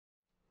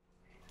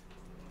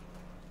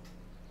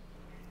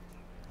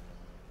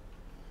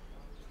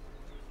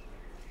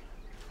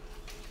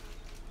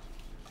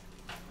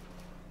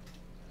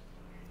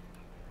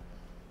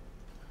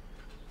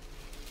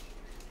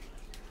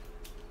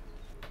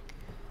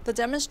The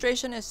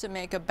demonstration is to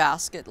make a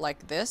basket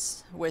like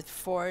this with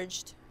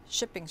forged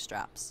shipping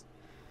straps.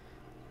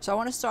 So I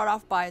want to start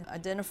off by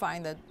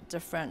identifying the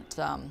different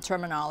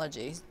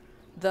terminologies.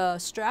 The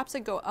straps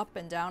that go up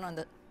and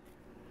down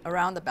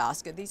around the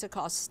basket, these are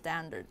called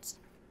standards.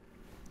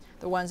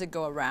 The ones that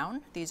go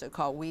around, these are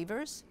called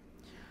weavers.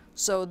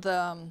 So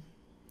the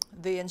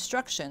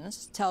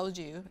instructions tells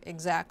you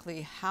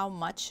exactly how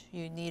much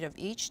you need of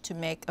each to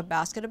make a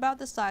basket about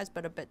this size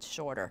but a bit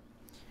shorter.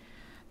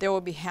 There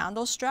will be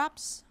handle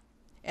straps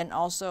and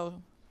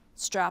also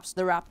straps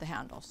that wrap the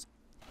handles.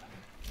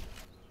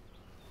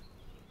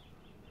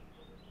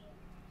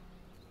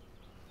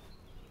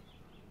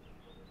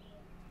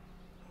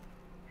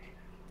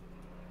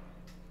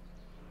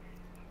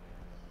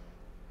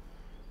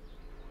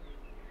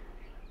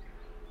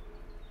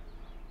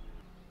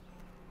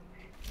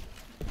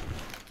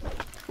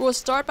 We'll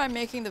start by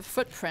making the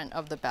footprint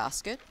of the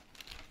basket.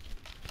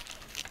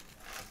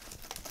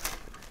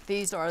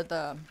 These are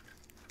the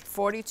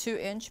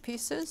 42-inch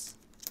pieces.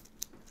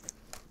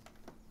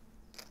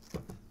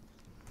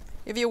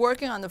 If you're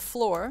working on the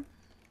floor,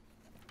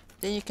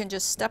 then you can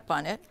just step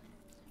on it.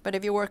 But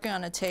if you're working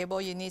on a table,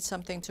 you need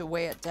something to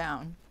weigh it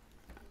down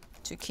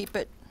to keep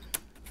it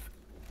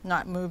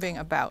not moving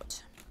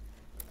about.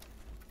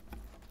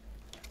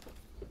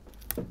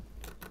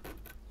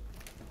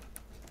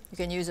 You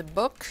can use a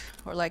book,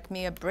 or like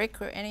me, a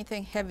brick, or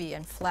anything heavy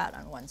and flat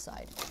on one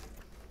side.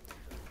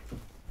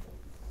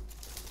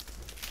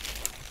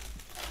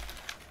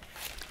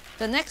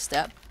 The next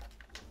step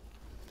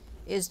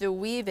is to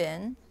weave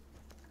in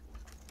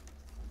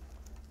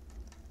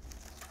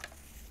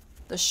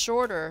the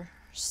shorter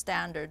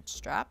standard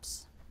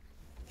straps.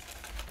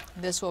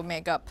 This will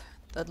make up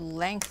the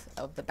length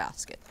of the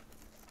basket.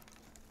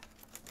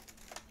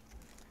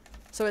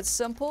 So it's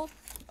simple,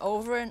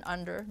 over and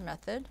under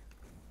method.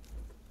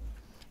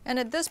 And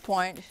at this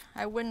point,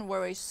 I wouldn't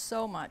worry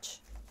so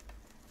much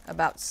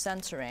about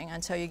centering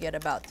until you get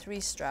about 3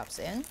 straps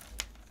in,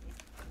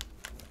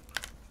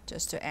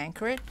 just to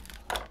anchor it.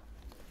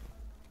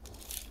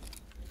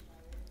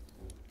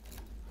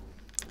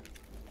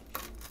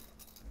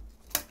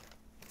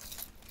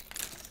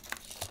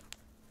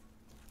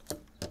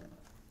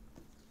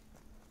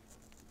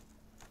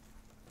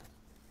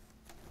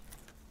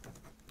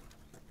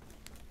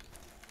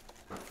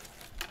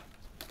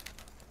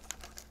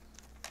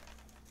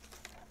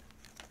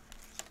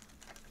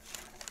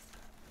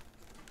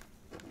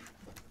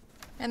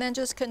 And then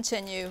just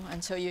continue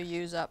until you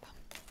use up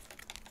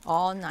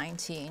all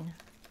 19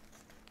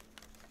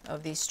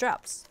 of these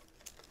straps.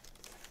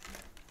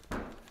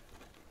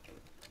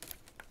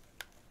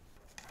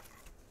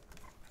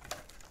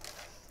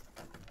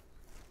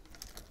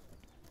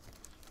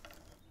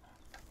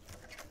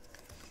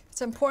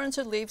 It's important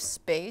to leave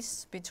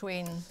space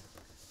between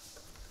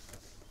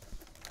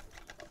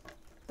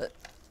the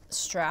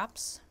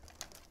straps.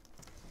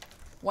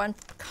 One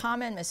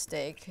common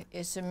mistake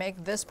is to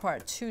make this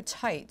part too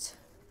tight.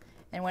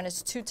 And when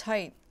it's too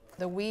tight,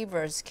 the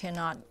weavers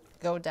cannot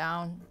go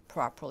down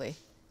properly,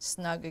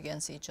 snug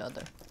against each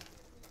other.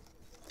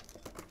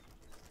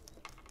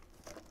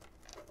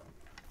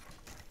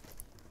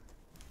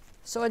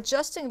 So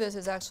adjusting this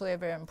is actually a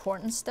very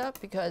important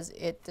step because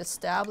it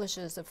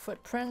establishes the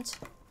footprint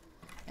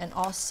and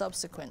all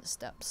subsequent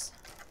steps.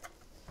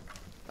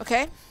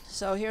 Okay,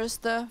 so here's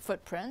the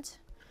footprint.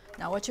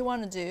 Now what you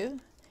want to do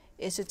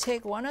is to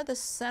take one of the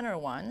center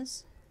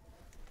ones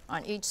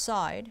on each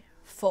side,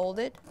 fold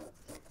it,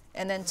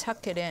 and then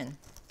tuck it in.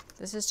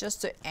 This is just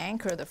to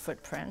anchor the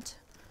footprint.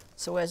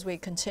 So as we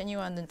continue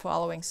on the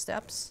following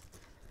steps,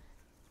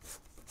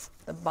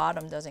 the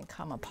bottom doesn't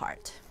come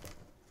apart.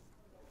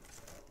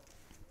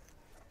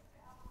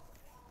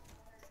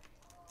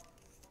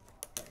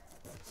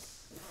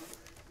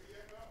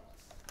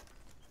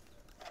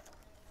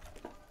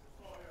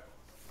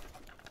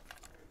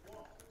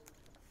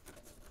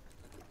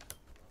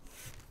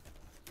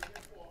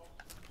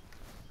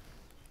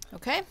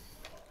 Okay,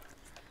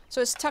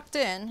 so it's tucked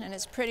in and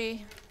it's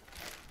pretty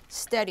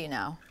steady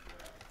now.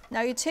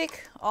 Now you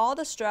take all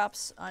the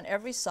straps on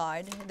every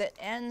side that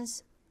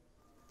ends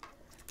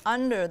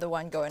under the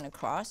one going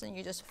across and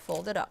you just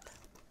fold it up.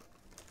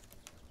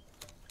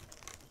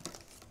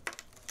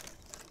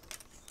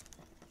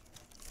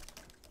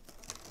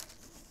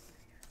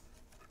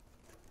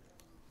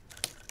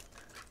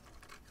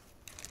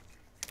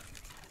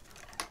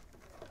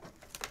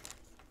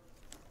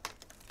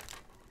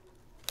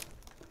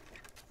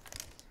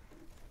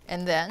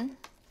 And then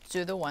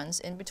do the ones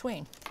in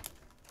between.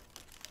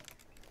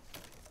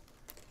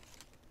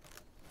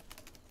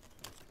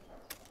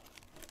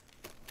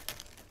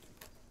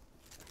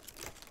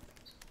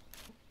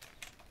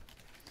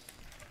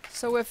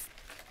 So we've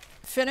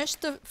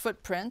finished the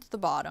footprint, the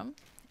bottom,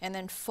 and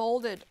then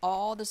folded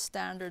all the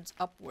standards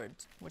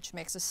upwards, which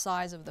makes the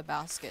size of the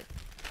basket.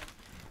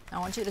 I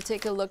want you to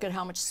take a look at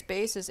how much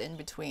space is in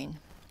between.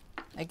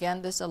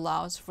 Again, this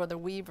allows for the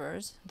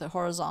weavers, the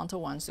horizontal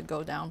ones, to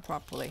go down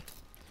properly.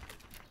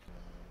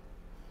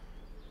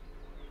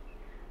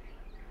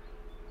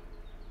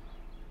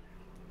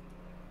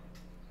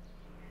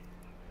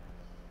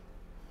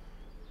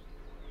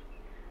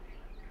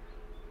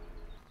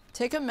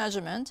 take a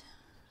measurement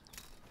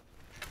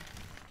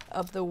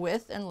of the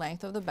width and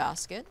length of the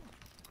basket.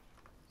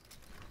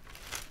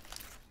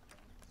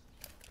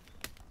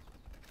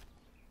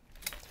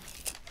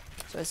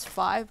 So it's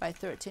 5 by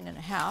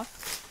 13.5.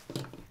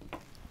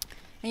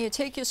 And you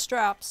take your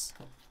straps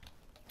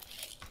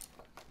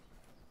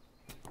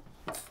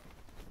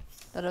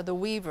that are the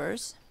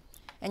weavers,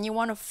 and you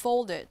want to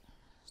fold it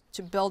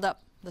to build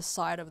up the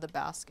side of the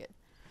basket.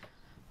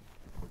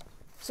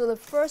 So the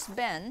first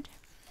bend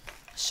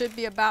should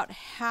be about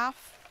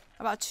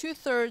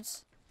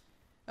 2/3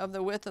 of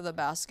the width of the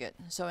basket.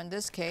 So in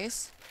this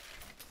case,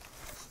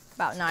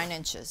 about 9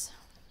 inches.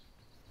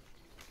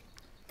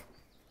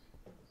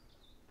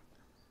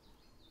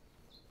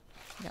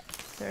 Yep,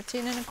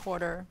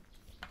 13.25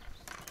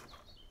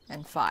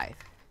 and 5.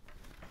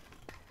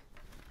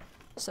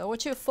 So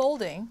what you're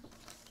folding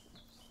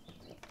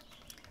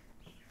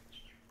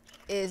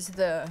is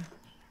the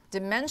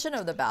dimension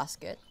of the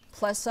basket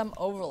plus some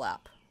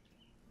overlap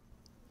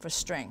for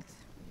strength.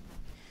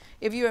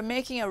 If you are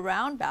making a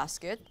round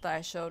basket that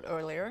I showed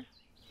earlier,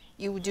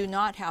 you do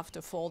not have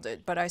to fold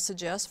it, but I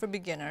suggest for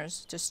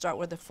beginners to start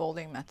with the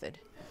folding method.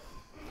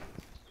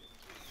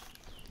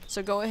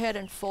 So go ahead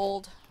and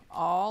fold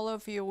all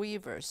of your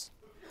weavers.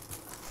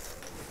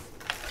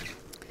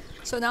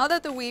 So now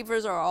that the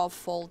weavers are all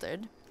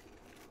folded,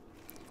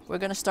 we're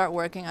going to start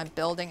working on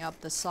building up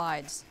the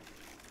sides.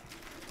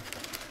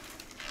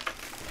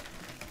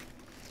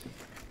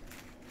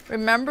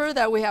 Remember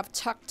that we have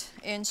tucked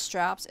in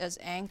straps as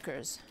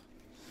anchors,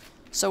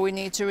 so we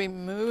need to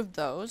remove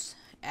those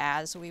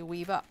as we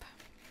weave up.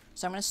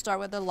 So I'm going to start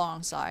with the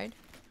long side,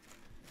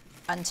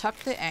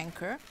 untuck the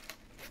anchor,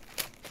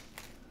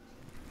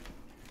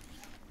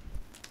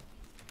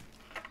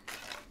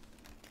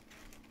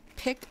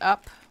 pick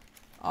up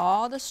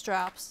all the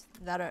straps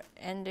that are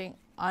ending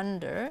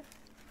under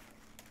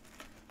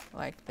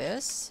like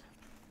this,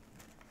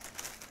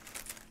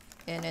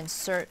 and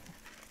insert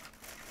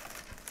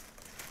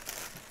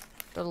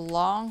the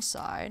long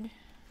side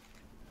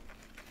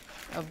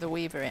of the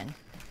weaver in.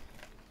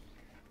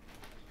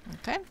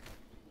 Okay?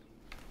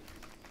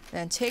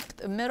 Then take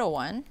the middle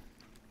one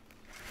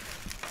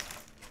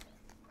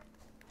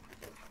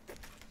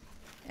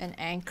and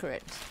anchor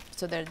it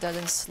so that it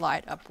doesn't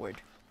slide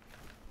upward.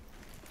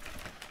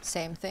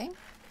 Same thing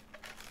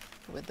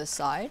with the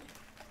side.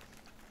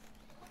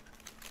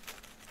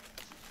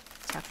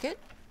 Tuck it.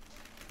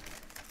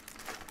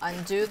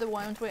 Undo the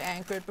ones we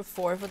anchored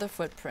before for the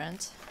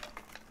footprint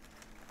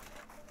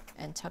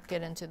and tuck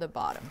it into the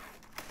bottom.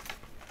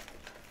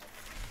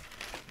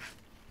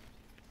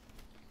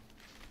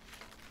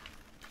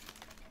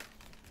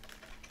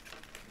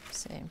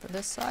 Same for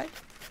this side.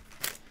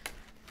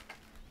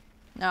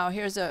 Now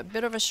here's a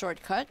bit of a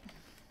shortcut.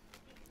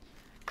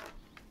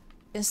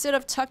 Instead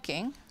of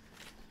tucking,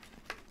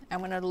 I'm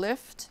going to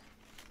lift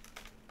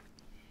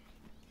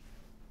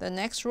the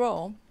next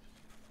row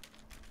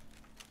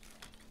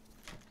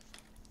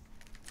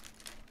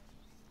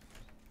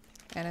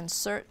and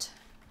insert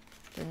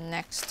the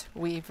next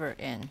weaver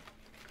in.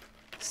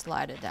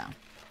 Slide it down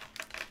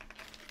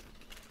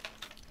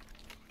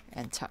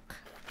and tuck.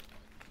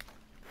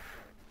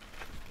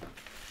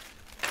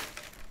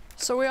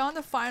 So we're on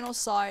the final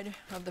side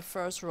of the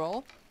first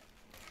roll.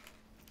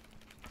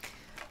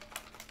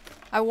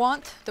 I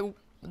want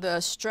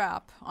the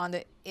strap on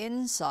the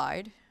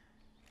inside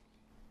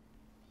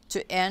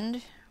to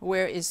end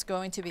where it's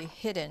going to be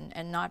hidden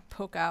and not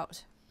poke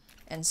out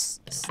and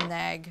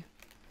snag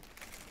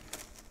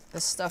the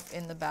stuff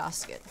in the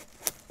basket.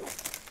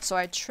 So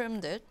I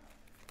trimmed it.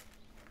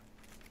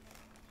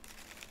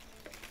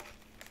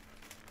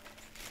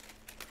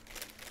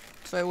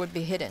 So it would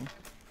be hidden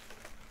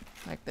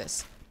like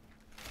this.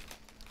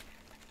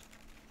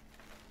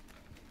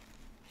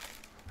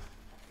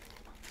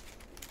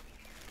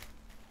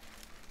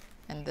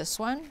 And this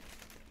one,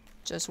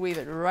 just weave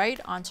it right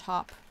on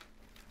top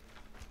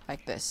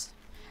like this.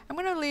 I'm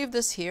going to leave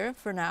this here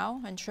for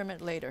now and trim it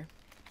later,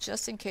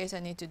 just in case I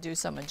need to do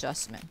some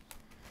adjustment.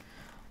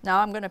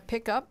 Now I'm going to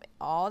pick up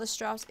all the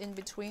straps in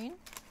between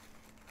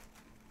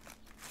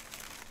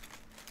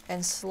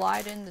and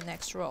slide in the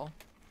next row.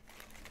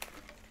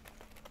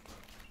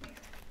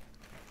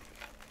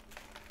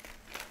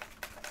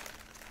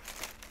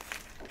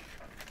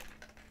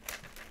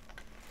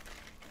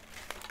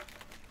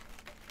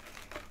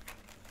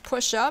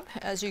 Push up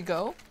as you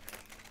go,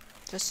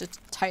 just to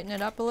tighten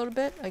it up a little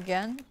bit.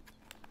 Again,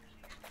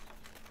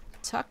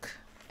 tuck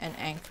and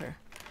anchor.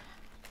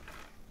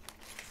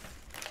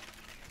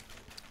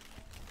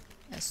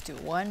 Let's do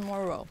one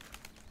more row.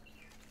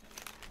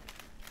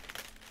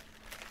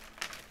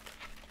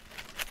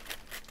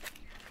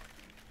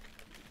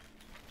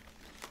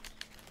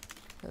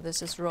 So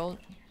this is row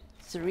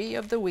 3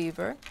 of the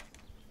weaver.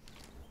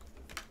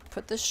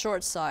 Put the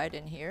short side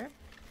in here.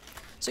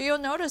 So you'll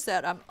notice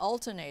that I'm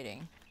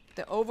alternating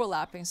the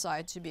overlapping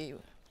side to be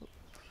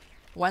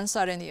one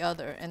side and the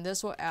other, and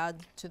this will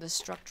add to the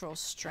structural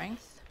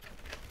strength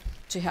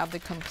to have the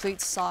complete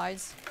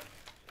sides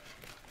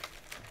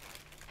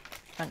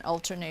and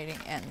alternating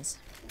ends.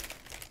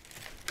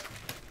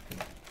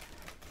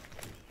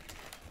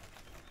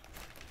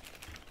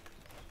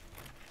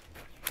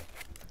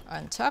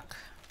 untuck.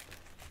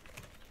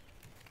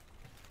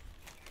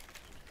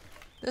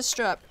 This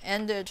strap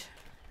ended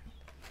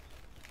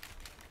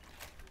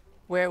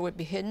where it would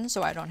be hidden,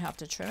 so I don't have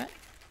to trim it.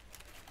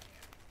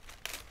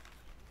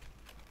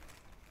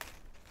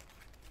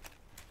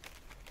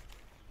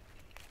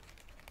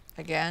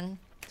 Again,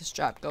 the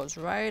strap goes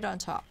right on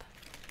top.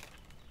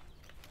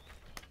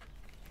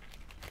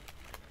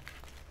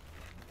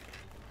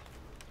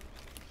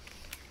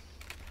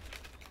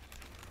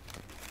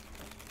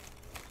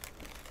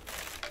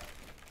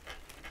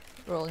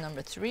 Roll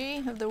number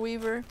 3 of the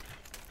weaver.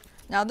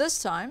 Now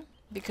this time,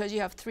 because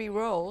you have 3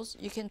 rolls,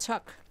 you can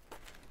tuck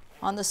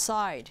on the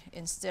side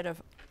instead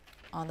of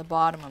on the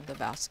bottom of the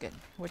basket,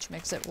 which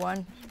makes it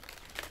one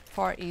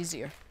far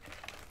easier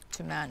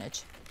to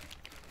manage.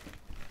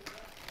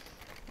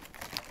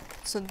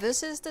 So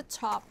this is the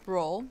top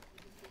roll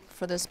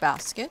for this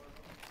basket.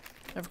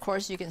 Of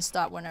course, you can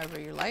stop whenever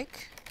you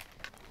like,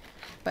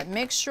 but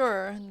make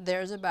sure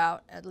there's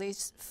about at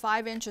least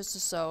 5 inches or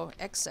so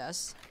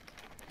excess,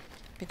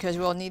 because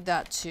we'll need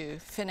that to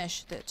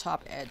finish the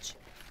top edge.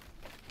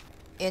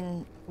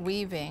 In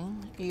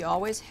weaving, you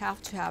always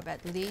have to have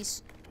at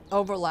least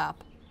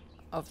overlap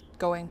of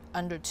going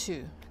under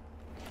 2.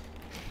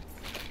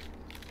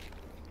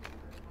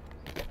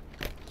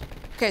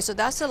 Okay, so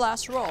that's the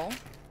last roll,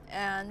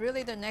 and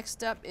really the next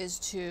step is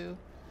to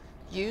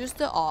use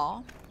the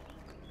awl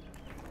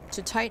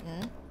to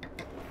tighten,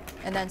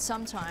 and then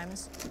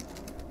sometimes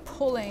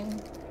pulling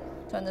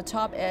on the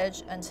top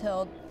edge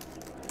until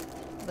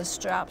the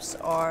straps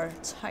are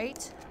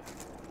tight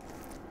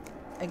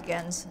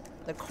against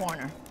the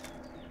corner.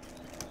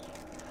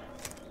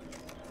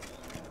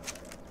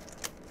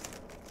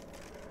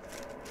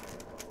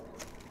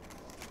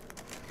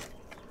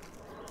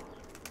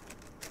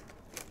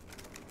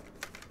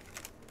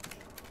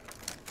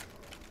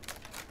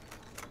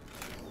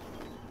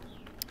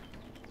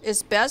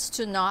 It's best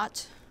to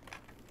not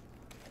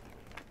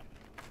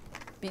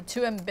be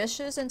too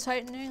ambitious in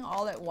tightening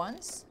all at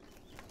once.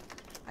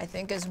 I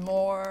think is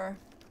more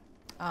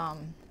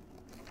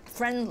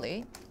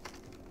friendly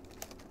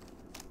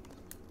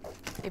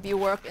if you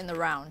work in the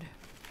round.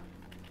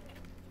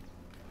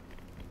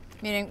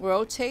 Meaning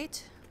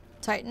rotate,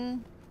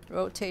 tighten,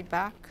 rotate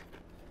back.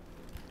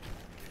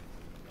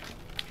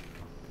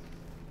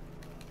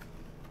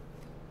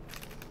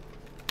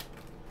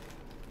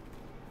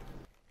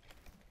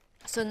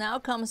 So now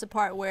comes the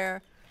part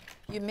where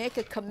you make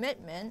a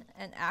commitment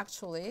and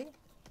actually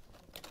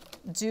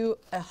do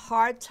a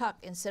hard tuck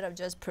instead of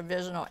just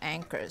provisional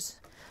anchors.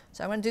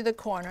 So I'm going to do the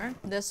corner,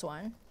 this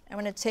one. I'm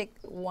going to take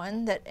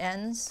one that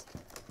ends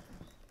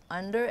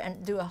under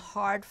and do a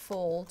hard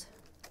fold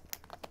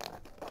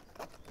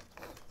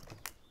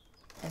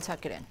and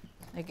tuck it in.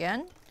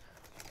 Again,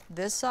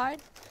 this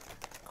side,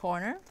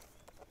 corner,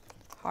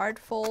 hard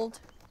fold,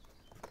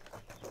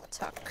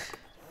 tuck.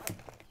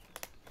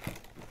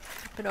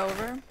 Flip it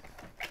over.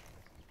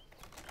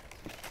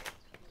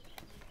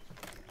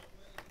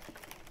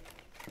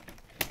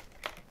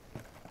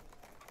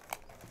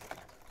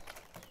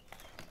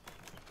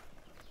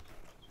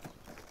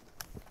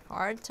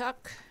 Hard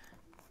tuck,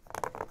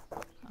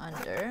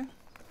 under.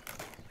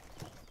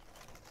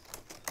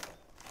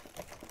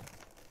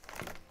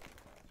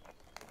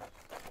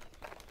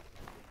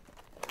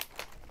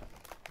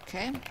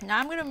 Okay, now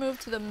I'm going to move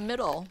to the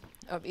middle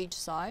of each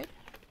side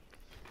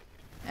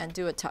and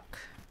do a tuck.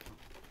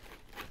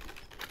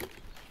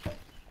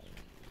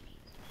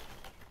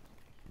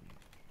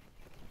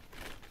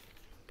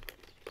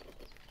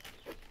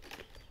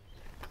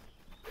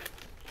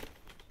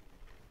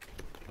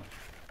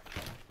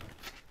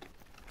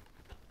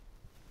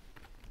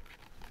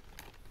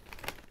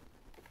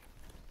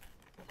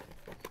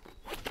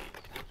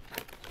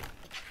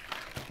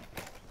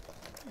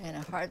 And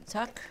a hard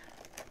tuck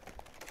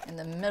in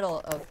the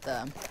middle of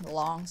the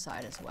long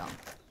side as well.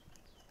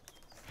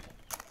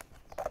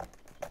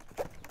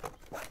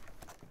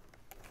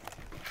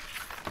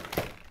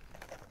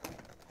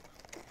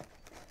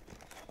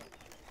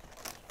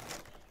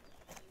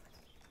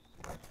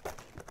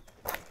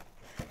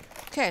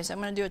 Okay, so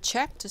I'm going to do a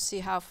check to see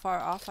how far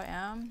off I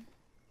am.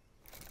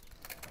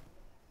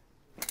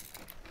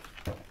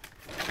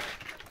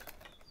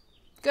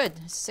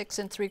 Good, 6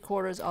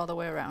 3/4 all the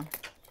way around.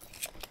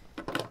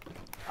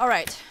 All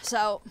right,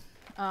 so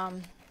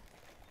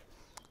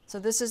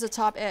this is the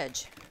top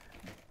edge.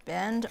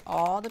 Bend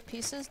all the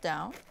pieces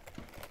down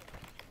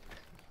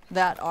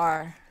that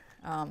are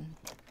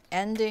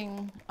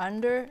ending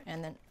under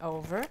and then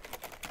over.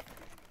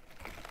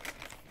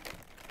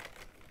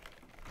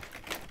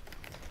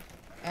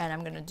 And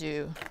I'm going to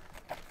do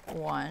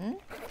 1,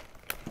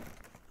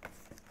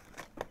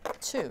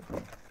 2.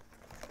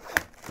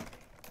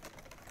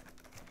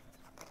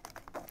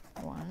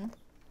 1.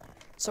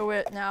 So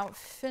we're now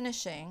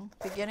finishing,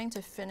 beginning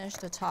to finish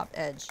the top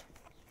edge.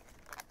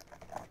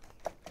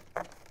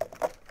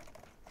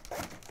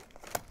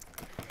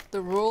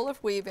 The rule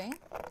of weaving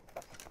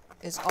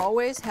is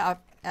always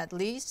have at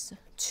least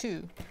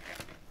 2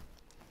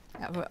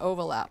 have an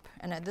overlap.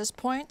 And at this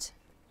point,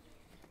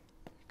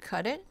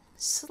 cut it,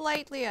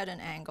 slightly at an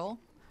angle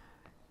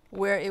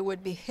where it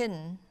would be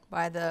hidden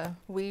by the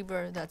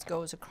weaver that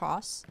goes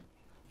across.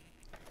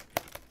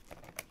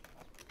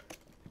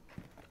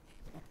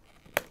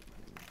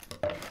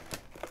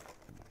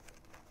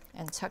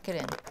 And tuck it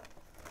in.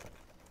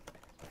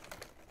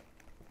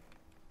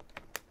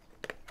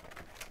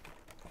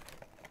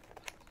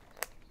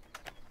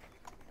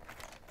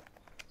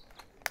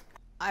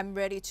 I'm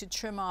ready to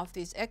trim off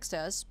these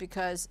excess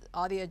because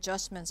all the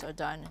adjustments are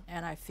done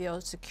and I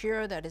feel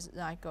secure that it's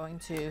not going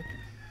to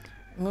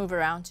move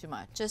around too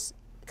much. Just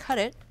cut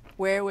it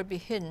where it would be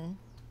hidden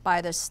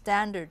by the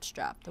standard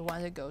strap, the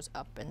one that goes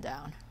up and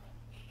down.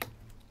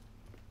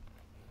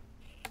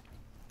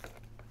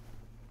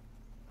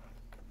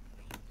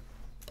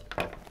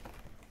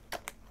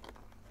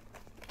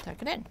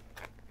 Tuck it in.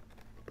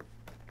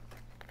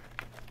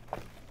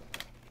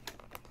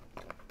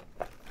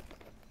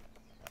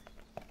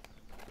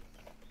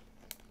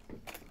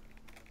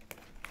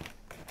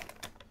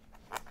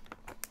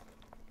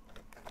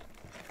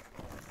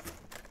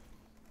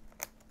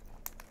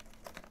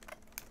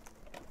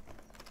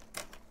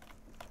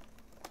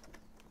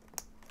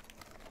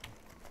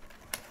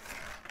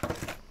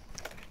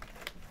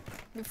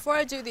 Before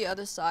I do the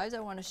other sides, I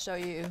want to show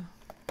you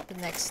the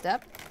next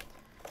step.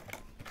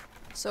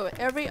 So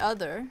every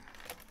other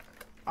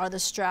are the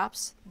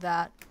straps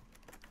that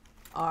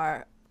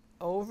are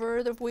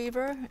over the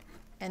weaver,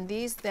 and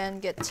these then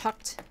get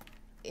tucked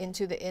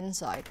into the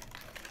inside.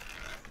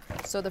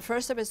 So the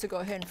first step is to go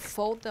ahead and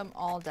fold them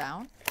all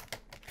down.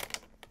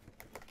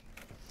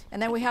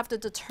 And then we have to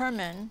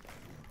determine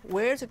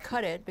where to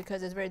cut it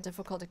because it's very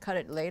difficult to cut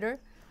it later.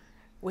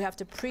 We have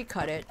to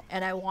pre-cut it,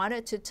 and I want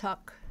it to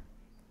tuck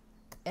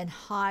and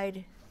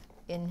hide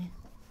in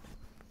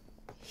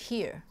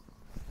here.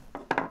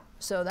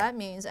 So that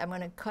means I'm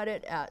going to cut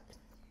it at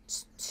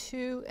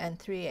 2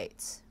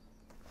 3/8.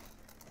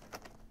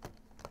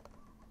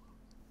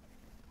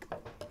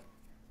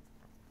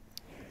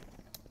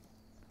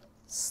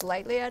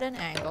 Slightly at an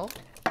angle.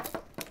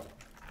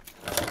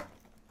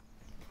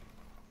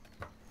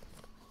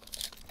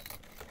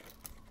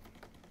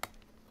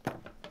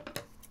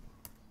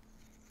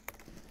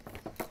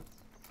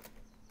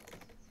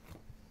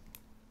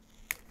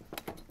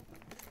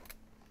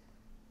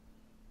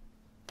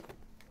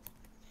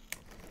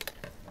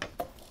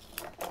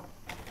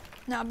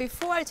 Now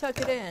before I tuck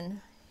it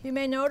in, you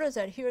may notice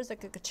that here's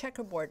like a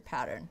checkerboard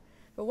pattern.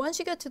 But once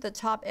you get to the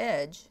top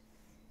edge,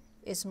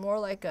 it's more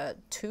like a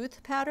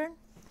tooth pattern.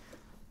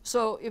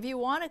 So if you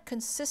want a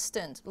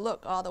consistent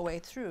look all the way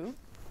through,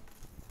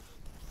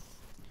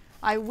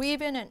 I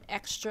weave in an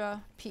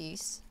extra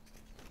piece.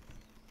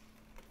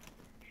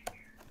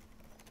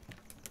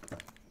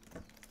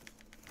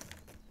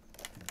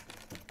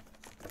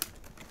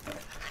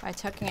 By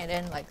tucking it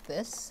in like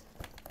this,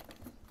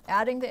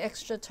 adding the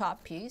extra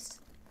top piece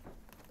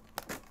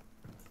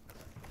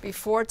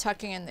before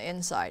tucking in the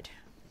inside.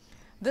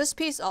 This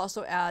piece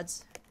also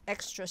adds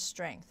extra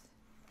strength.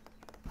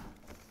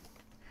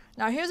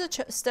 Now here's a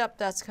step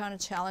that's kind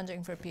of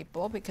challenging for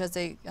people because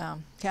they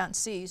can't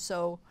see.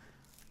 So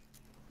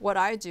what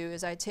I do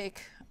is I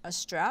take a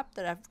strap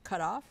that I've cut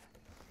off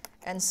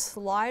and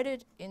slide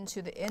it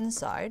into the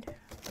inside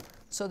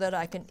so that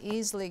I can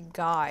easily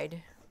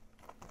guide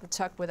the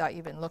tuck without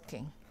even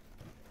looking,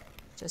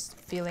 just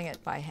feeling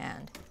it by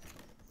hand.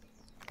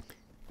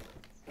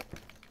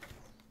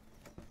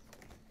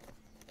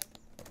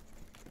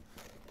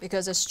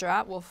 Because the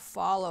strap will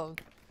follow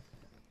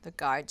the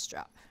guide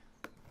strap.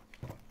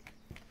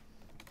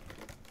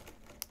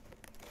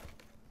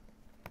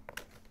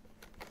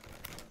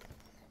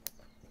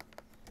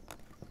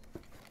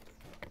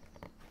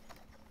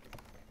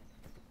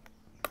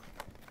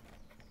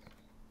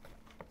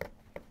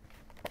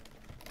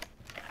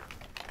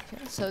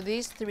 Okay, so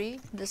these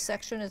three, this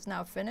section is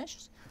now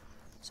finished.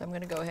 So I'm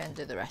going to go ahead and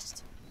do the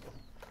rest.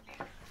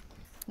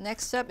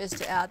 Next step is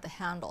to add the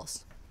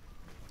handles.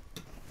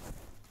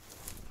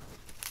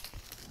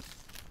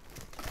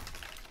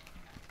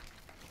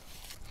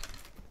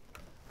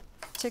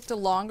 Take the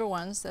longer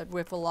ones that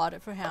we've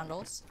allotted for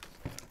handles.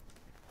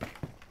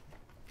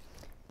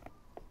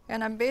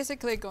 And I'm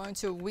basically going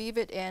to weave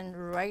it in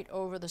right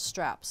over the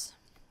straps.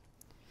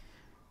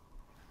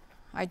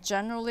 I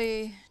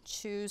generally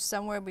choose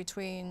somewhere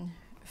between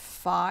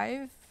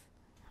 5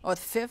 or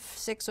 5th,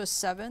 6th, or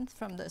 7th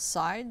from the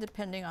side,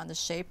 depending on the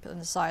shape and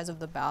the size of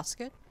the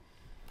basket.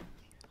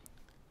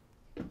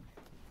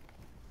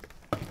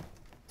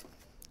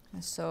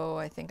 And so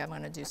I think I'm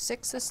going to do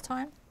 6 this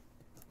time.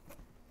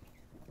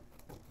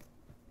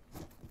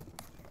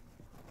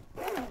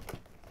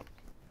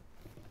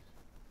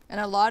 And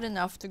a lot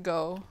enough to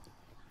go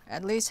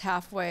at least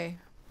halfway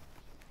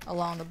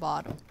along the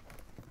bottom.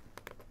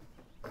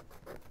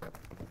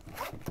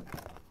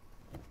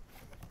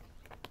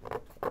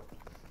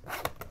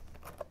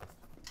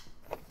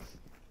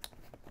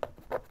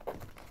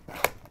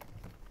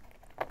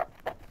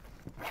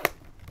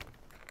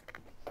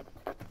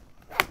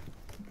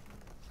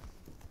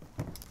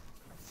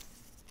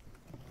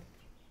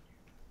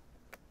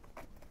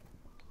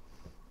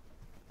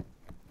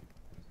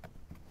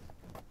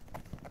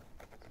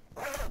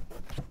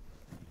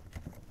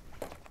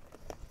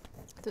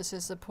 This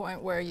is the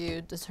point where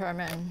you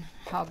determine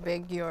how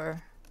big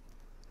your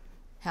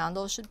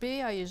handle should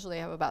be. I usually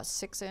have about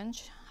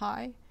 6-inch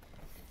high.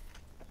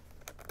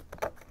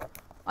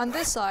 On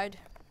this side,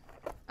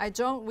 I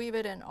don't weave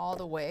it in all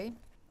the way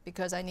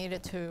because I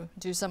needed to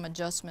do some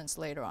adjustments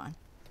later on.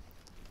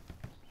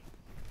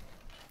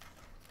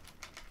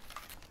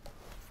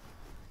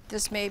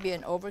 This may be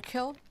an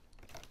overkill,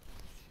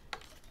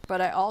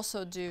 but I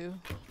also do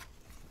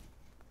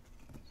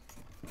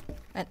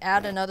and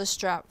add another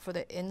strap for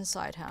the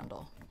inside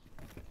handle.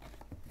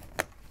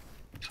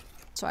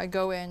 So I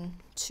go in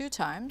 2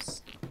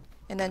 times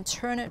and then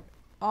turn it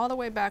all the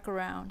way back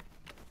around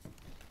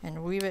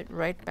and weave it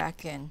right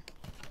back in.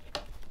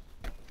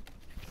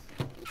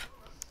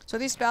 So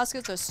these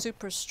baskets are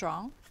super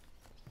strong.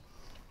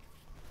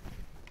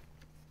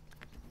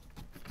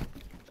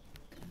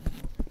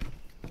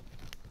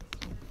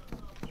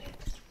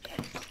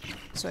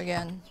 So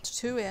again,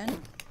 2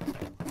 in,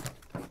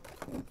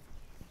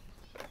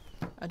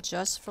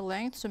 adjust for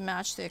length to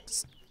match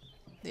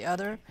the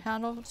other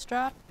handle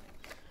strap,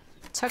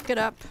 tuck it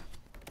up,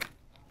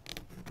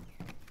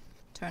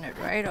 turn it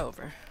right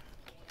over,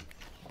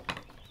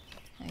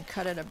 and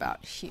cut it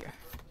about here.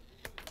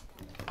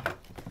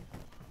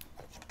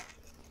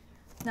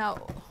 Now,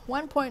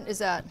 one point is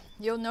that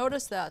you'll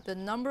notice that the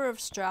number of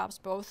straps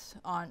both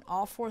on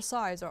all 4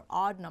 sides are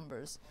odd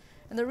numbers.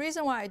 And the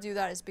reason why I do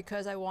that is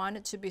because I want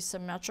it to be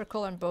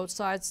symmetrical on both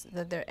sides,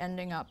 that they're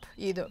ending up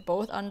either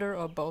both under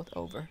or both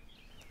over.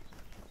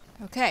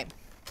 Okay,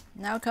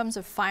 now comes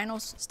the final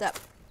step,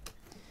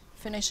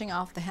 finishing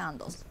off the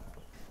handles.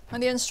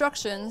 On the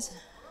instructions,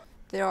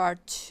 there are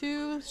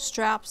 2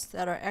 straps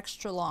that are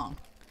extra long.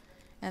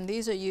 And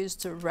these are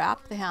used to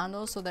wrap the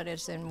handle so that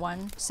it's in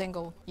one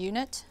single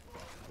unit.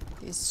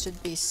 These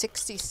should be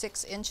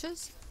 66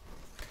 inches.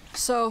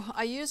 So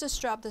I use a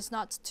strap that's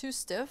not too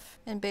stiff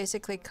and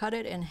basically cut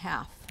it in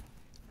half.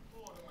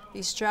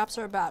 These straps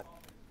are about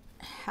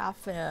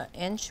 1/2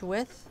 inch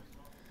width.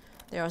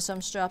 There are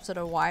some straps that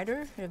are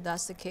wider. If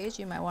that's the case,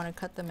 you might want to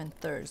cut them in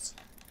thirds.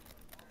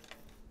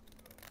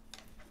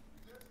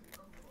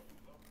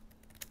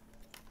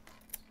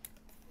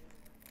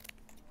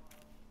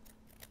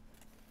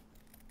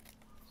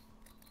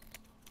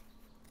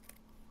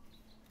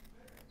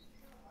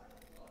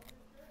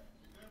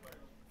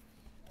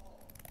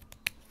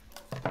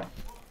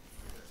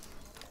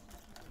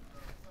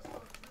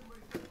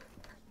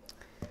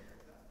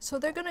 So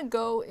they're going to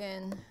go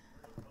in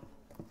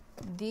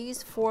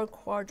these 4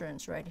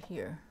 quadrants right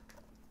here.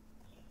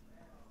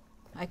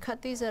 I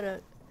cut these at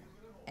an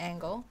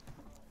angle.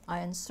 I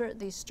insert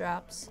these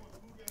straps.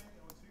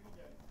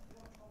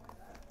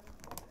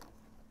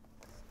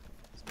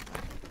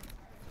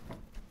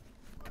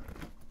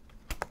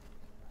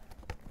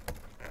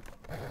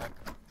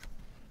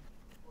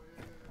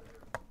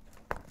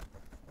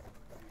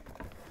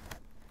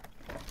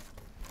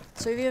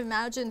 So if you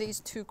imagine these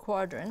 2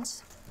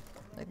 quadrants,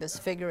 like this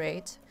figure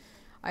 8,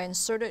 I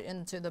insert it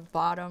into the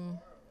bottom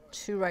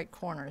 2 right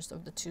corners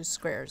of the 2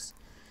 squares.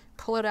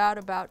 Pull it out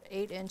about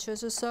 8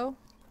 inches or so,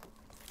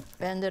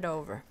 bend it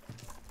over.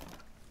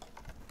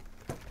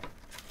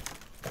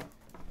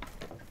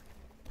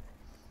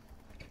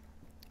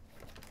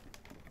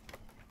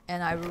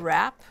 And I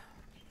wrap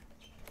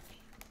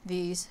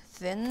these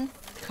thin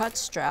cut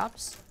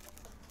straps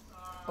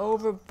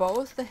over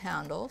both the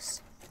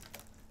handles.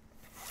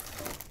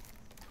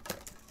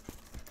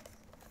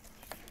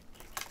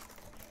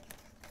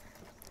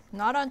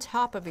 Not on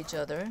top of each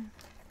other,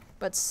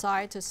 but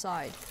side to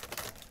side.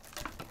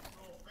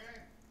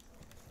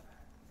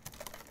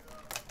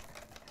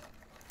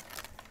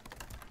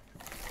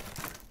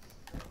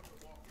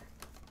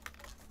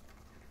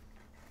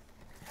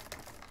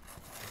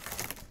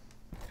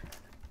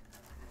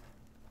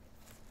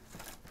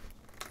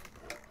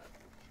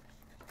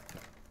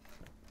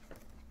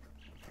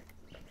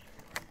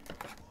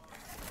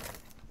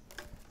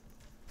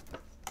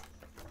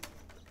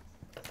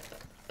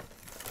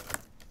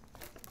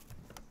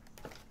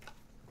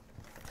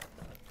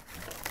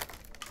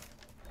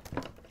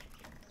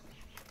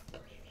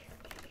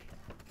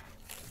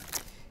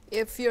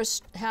 If your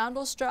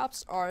handle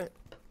straps are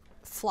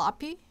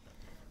floppy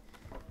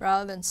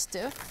rather than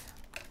stiff,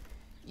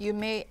 you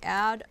may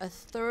add a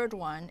 3rd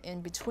one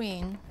in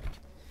between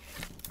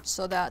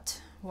so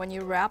that when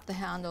you wrap the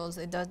handles,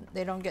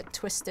 they don't get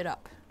twisted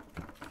up.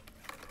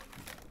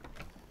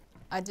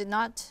 I did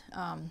not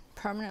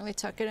permanently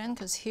tuck it in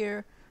because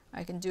here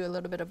I can do a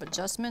little bit of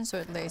adjustment so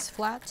it lays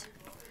flat.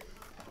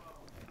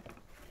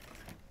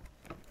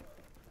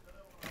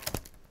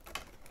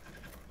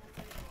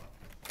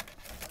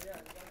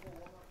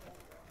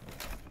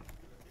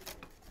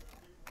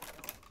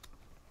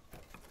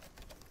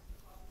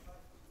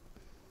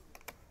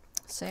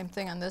 Same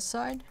thing on this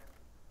side.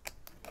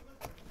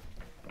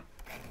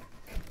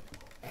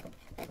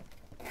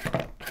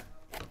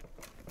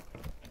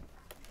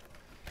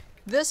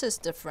 This is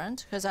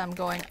different because I'm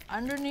going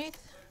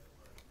underneath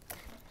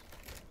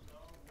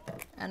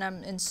and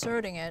I'm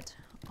inserting it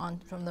on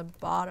from the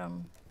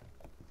bottom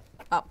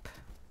up.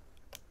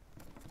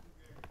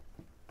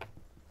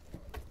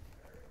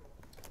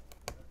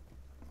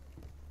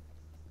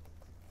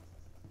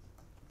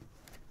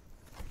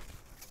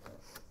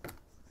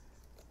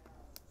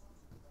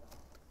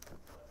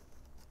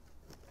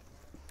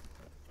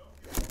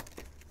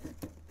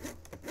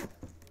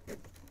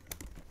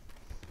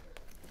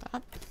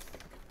 that.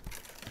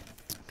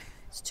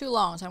 It's too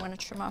long, so I'm going to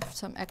trim off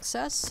some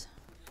excess.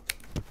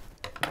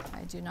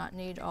 I do not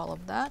need all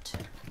of that.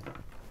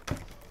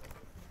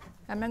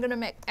 I'm going to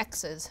make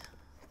X's.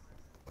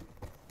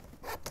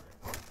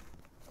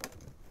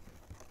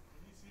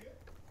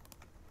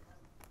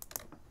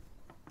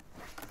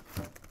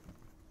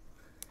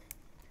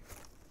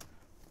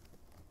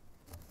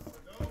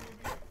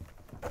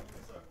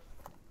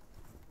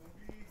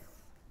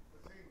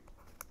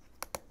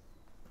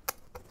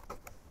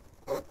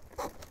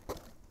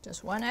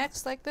 Just one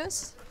X like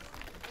this.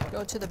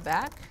 Go to the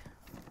back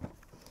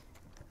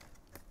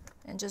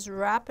and just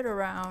wrap it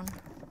around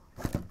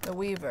the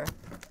weaver.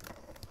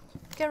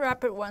 You can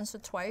wrap it once or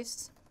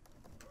twice.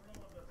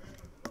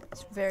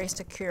 It's very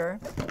secure.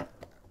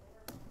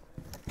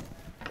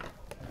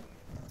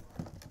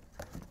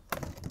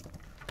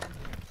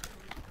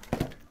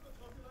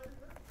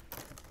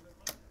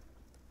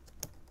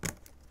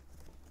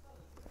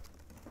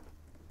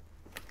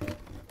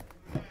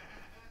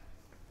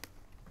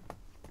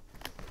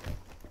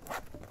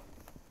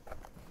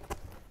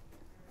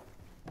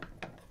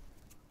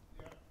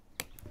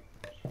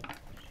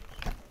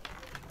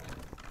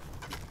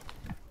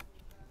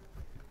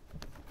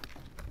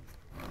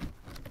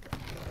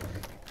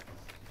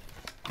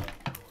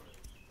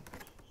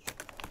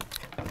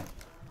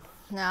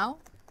 Now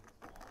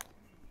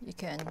you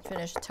can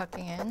finish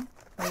tucking in,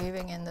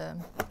 weaving in the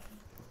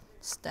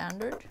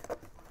standard,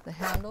 the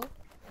handle,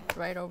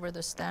 right over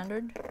the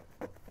standard.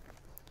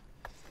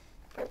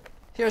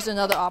 Here's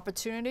another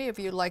opportunity. If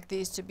you'd like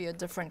these to be a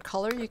different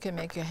color, you can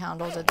make your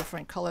handles a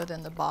different color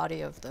than the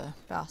body of the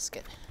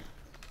basket.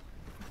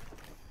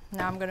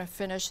 Now I'm going to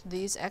finish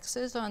these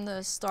X's on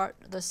the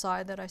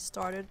side that I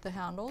started the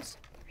handles.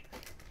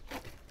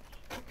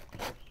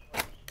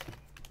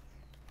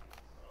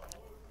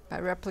 By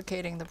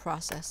replicating the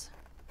process.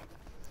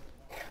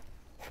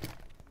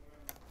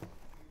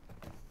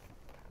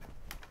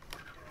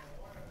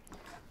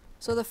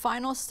 So the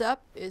final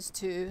step is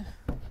to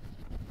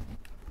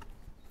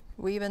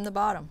weave in the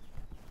bottom.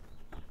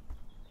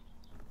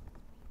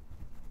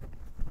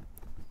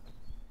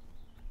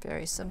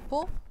 Very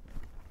simple.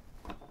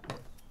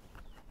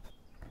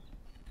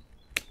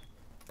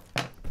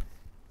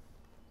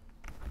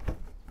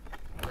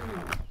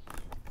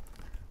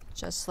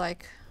 Just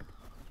like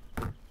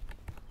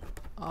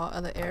all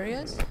other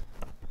areas.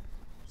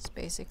 It's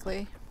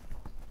basically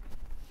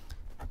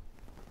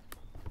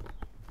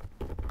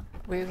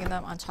weaving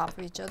them on top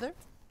of each other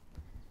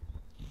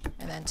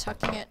and then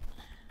tucking it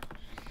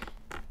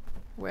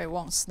where it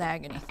won't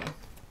snag anything.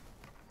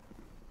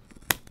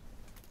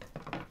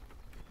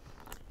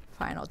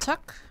 Final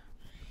tuck.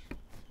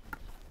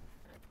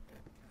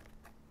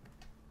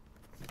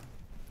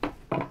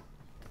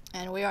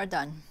 And we are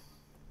done.